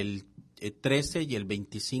entre el 13 y el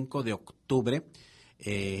 25 de octubre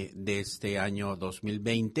de este año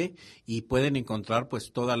 2020 y pueden encontrar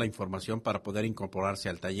pues toda la información para poder incorporarse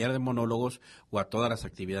al taller de monólogos o a todas las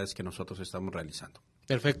actividades que nosotros estamos realizando.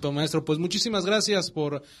 Perfecto, maestro. Pues muchísimas gracias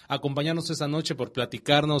por acompañarnos esta noche, por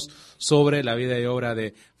platicarnos sobre la vida y obra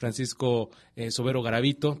de Francisco Sobero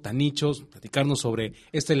Garavito, Tanichos, platicarnos sobre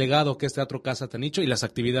este legado que es Teatro Casa Tanicho y las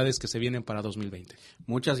actividades que se vienen para 2020.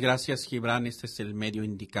 Muchas gracias, Gibran. Este es el medio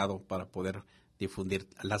indicado para poder difundir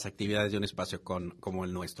las actividades de un espacio como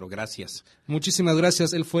el nuestro. Gracias. Muchísimas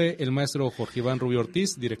gracias. Él fue el maestro Jorge Iván Rubio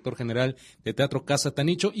Ortiz, director general de Teatro Casa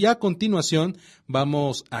Tanicho. Y a continuación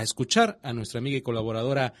vamos a escuchar a nuestra amiga y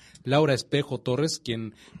colaboradora Laura Espejo Torres,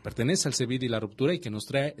 quien pertenece al CEBID y la Ruptura y que nos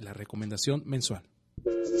trae la recomendación mensual.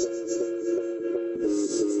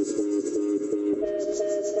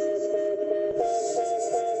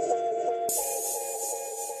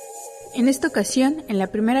 En esta ocasión, en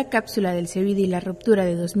la primera cápsula del CEBID y la Ruptura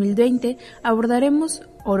de 2020, abordaremos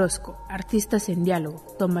Orozco, Artistas en Diálogo,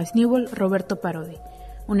 Thomas Newbold, Roberto Parodi,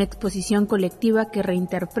 una exposición colectiva que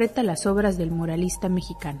reinterpreta las obras del muralista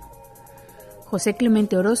mexicano. José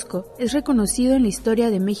Clemente Orozco es reconocido en la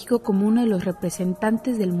historia de México como uno de los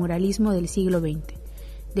representantes del muralismo del siglo XX.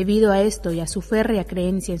 Debido a esto y a su férrea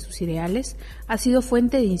creencia en sus ideales, ha sido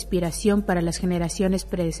fuente de inspiración para las generaciones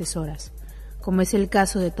predecesoras, como es el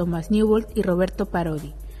caso de Thomas Newbold y Roberto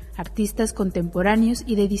Parodi, artistas contemporáneos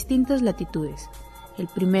y de distintas latitudes, el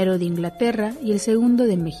primero de Inglaterra y el segundo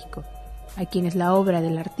de México, a quienes la obra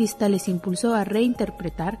del artista les impulsó a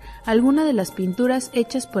reinterpretar algunas de las pinturas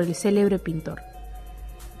hechas por el célebre pintor.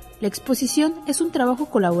 La exposición es un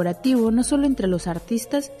trabajo colaborativo no solo entre los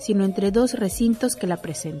artistas, sino entre 2 recintos que la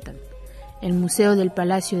presentan, el Museo del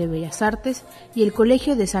Palacio de Bellas Artes y el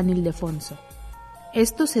Colegio de San Ildefonso.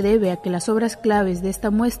 Esto se debe a que las obras claves de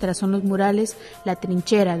esta muestra son los murales La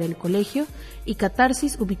Trinchera del Colegio y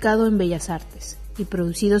Catarsis, ubicado en Bellas Artes, y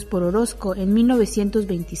producidos por Orozco en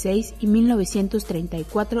 1926 y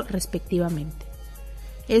 1934 respectivamente.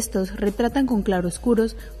 Estos retratan con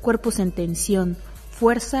claroscuros cuerpos en tensión,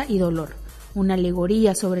 fuerza y dolor, una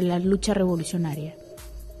alegoría sobre la lucha revolucionaria.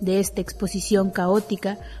 De esta exposición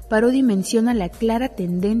caótica, Parodi menciona la clara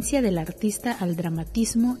tendencia del artista al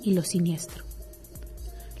dramatismo y lo siniestro.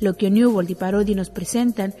 Lo que Newbold y Parodi nos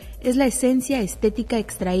presentan es la esencia estética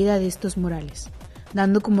extraída de estos murales,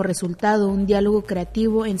 dando como resultado un diálogo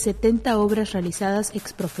creativo en 70 obras realizadas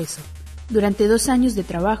ex profeso. Durante 2 años de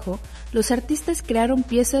trabajo, los artistas crearon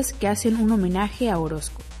piezas que hacen un homenaje a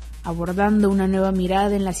Orozco, abordando una nueva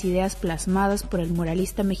mirada en las ideas plasmadas por el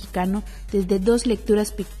muralista mexicano desde 2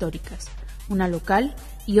 lecturas pictóricas, una local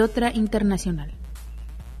y otra internacional.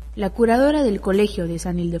 La curadora del Colegio de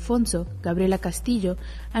San Ildefonso, Gabriela Castillo,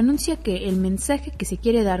 anuncia que el mensaje que se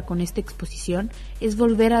quiere dar con esta exposición es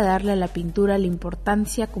volver a darle a la pintura la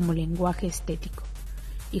importancia como lenguaje estético.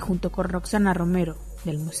 Y junto con Roxana Romero,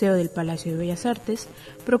 del Museo del Palacio de Bellas Artes,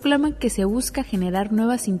 proclaman que se busca generar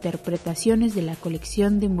nuevas interpretaciones de la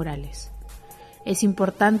colección de murales. Es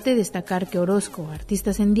importante destacar que Orozco,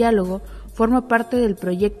 Artistas en Diálogo, forma parte del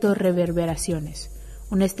proyecto Reverberaciones,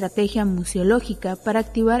 una estrategia museológica para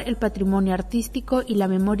activar el patrimonio artístico y la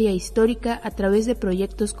memoria histórica a través de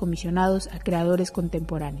proyectos comisionados a creadores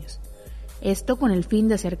contemporáneos. Esto con el fin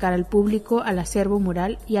de acercar al público al acervo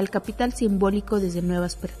mural y al capital simbólico desde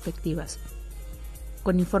nuevas perspectivas.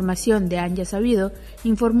 Con información de Anja Sabido,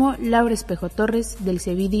 informó Laura Espejo Torres del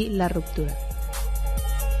CEVIDI La Ruptura.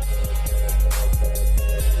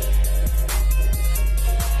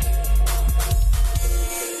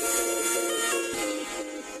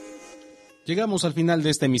 Llegamos al final de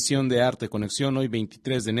esta emisión de Arte Conexión, hoy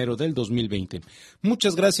 23 de enero del 2020.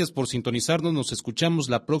 Muchas gracias por sintonizarnos. Nos escuchamos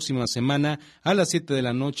la próxima semana a las 7 de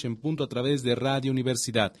la noche en punto a través de Radio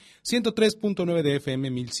Universidad, 103.9 de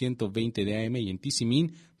FM, 1120 de AM y en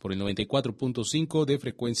Tizimín por el 94.5 de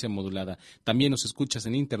frecuencia modulada. También nos escuchas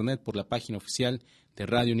en Internet por la página oficial de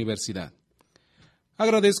Radio Universidad.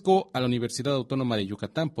 Agradezco a la Universidad Autónoma de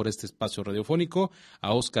Yucatán por este espacio radiofónico,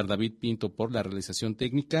 a Óscar David Pinto por la realización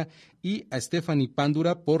técnica y a Stephanie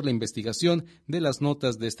Pándura por la investigación de las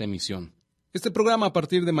notas de esta emisión. Este programa a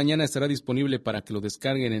partir de mañana estará disponible para que lo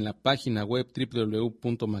descarguen en la página web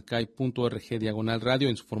www.macay.org/radio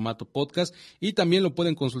en su formato podcast y también lo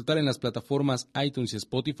pueden consultar en las plataformas iTunes y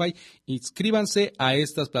Spotify. Inscríbanse a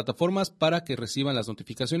estas plataformas para que reciban las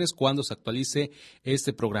notificaciones cuando se actualice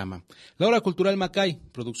este programa. La Hora Cultural Macay,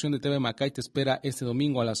 producción de TV Macay, te espera este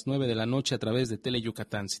domingo a las 9 de la noche a través de Tele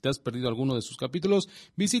Yucatán. Si te has perdido alguno de sus capítulos,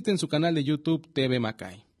 visiten su canal de YouTube TV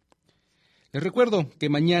Macay. Les recuerdo que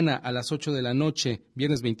mañana a las 8 de la noche,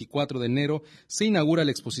 viernes 24 de enero, se inaugura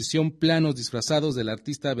la exposición Planos Disfrazados de la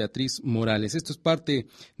artista Beatriz Morales. Esto es parte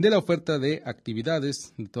de la oferta de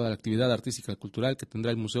actividades, de toda la actividad artística y cultural que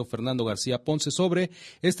tendrá el Museo Fernando García Ponce sobre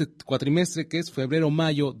este cuatrimestre que es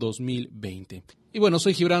febrero-mayo 2020. Y bueno,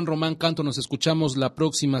 soy Gibran Román Canto, nos escuchamos la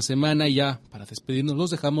próxima semana y ya para despedirnos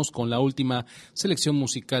los dejamos con la última selección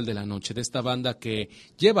musical de la noche de esta banda que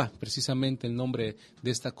lleva precisamente el nombre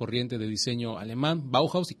de esta corriente de diseño alemán,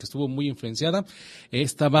 Bauhaus, y que estuvo muy influenciada.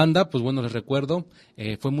 Esta banda, pues bueno, les recuerdo,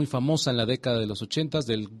 fue muy famosa en la década de los 80s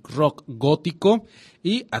del rock gótico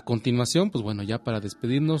y a continuación, pues bueno, ya para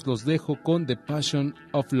despedirnos los dejo con The Passion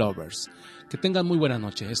of Lovers. Que tengan muy buena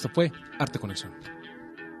noche. Esto fue Arte Conexión.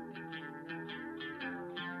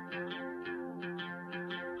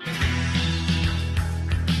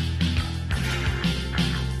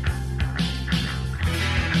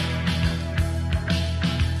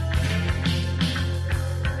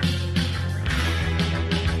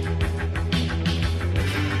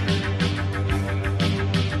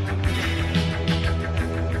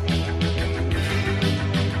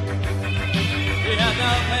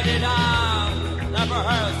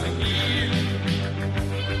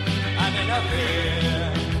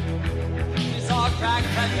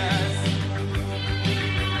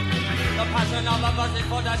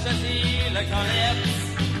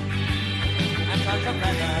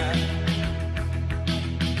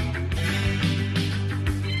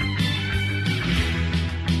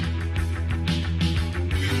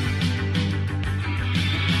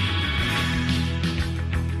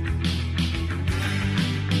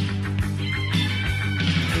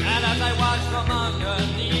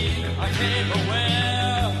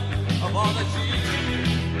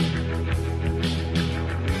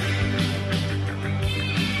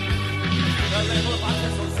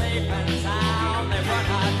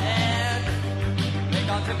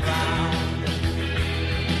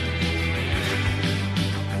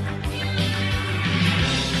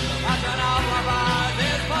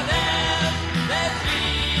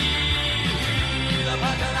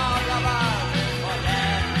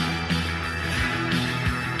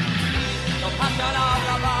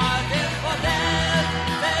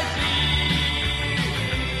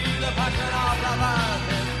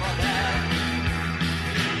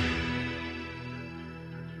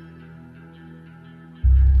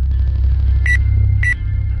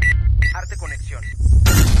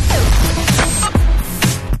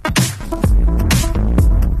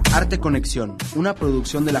 Arte Conexión, una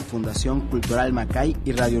producción de la Fundación Cultural Macay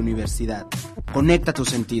y Radio Universidad. Conecta tus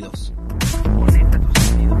sentidos.